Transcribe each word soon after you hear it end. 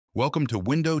Welcome to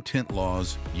Window Tint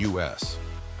Laws US.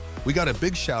 We got a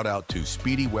big shout out to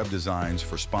Speedy Web Designs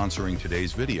for sponsoring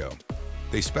today's video.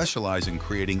 They specialize in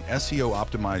creating SEO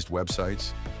optimized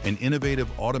websites and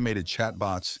innovative automated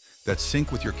chatbots that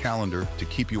sync with your calendar to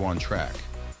keep you on track.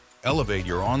 Elevate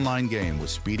your online game with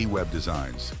Speedy Web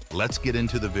Designs. Let's get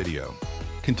into the video.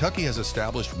 Kentucky has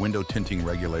established window tinting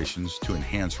regulations to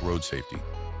enhance road safety.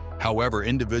 However,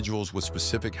 individuals with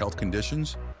specific health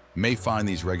conditions may find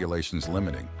these regulations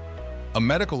limiting. A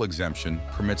medical exemption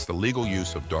permits the legal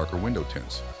use of darker window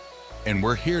tints, and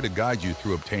we're here to guide you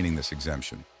through obtaining this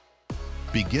exemption.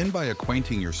 Begin by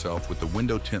acquainting yourself with the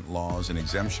window tint laws and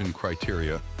exemption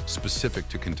criteria specific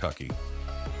to Kentucky.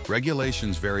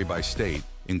 Regulations vary by state,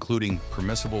 including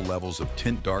permissible levels of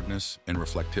tint darkness and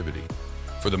reflectivity.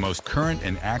 For the most current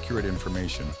and accurate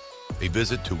information, a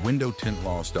visit to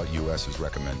windowtintlaws.us is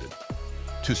recommended.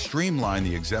 To streamline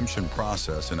the exemption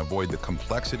process and avoid the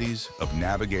complexities of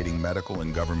navigating medical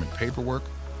and government paperwork,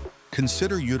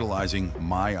 consider utilizing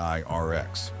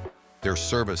MyIRX. Their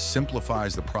service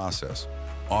simplifies the process,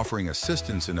 offering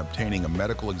assistance in obtaining a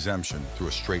medical exemption through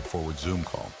a straightforward Zoom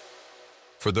call.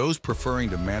 For those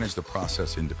preferring to manage the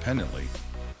process independently,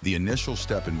 the initial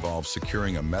step involves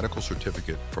securing a medical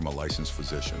certificate from a licensed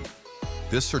physician.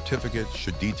 This certificate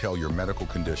should detail your medical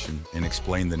condition and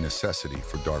explain the necessity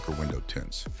for darker window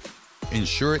tints.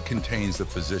 Ensure it contains the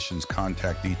physician's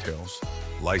contact details,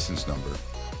 license number,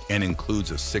 and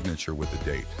includes a signature with the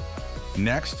date.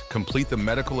 Next, complete the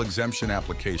medical exemption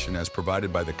application as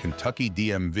provided by the Kentucky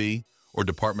DMV or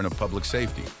Department of Public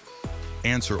Safety.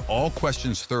 Answer all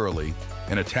questions thoroughly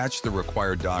and attach the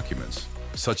required documents,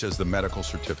 such as the medical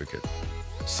certificate.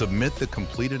 Submit the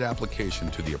completed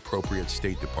application to the appropriate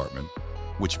state department,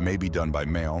 which may be done by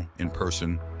mail, in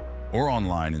person, or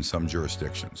online in some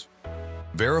jurisdictions.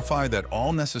 Verify that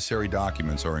all necessary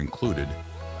documents are included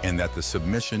and that the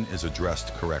submission is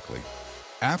addressed correctly.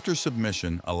 After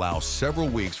submission, allow several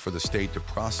weeks for the state to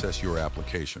process your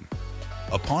application.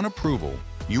 Upon approval,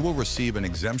 you will receive an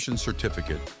exemption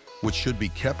certificate, which should be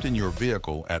kept in your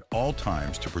vehicle at all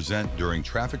times to present during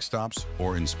traffic stops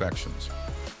or inspections.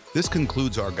 This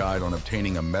concludes our guide on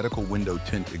obtaining a medical window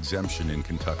tint exemption in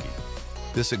Kentucky.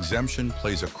 This exemption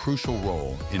plays a crucial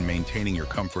role in maintaining your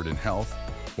comfort and health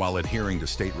while adhering to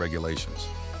state regulations.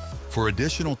 For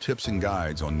additional tips and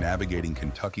guides on navigating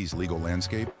Kentucky's legal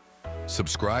landscape,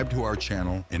 subscribe to our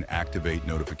channel and activate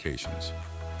notifications.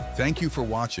 Thank you for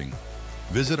watching.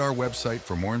 Visit our website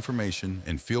for more information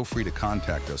and feel free to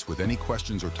contact us with any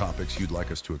questions or topics you'd like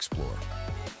us to explore.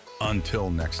 Until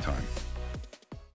next time.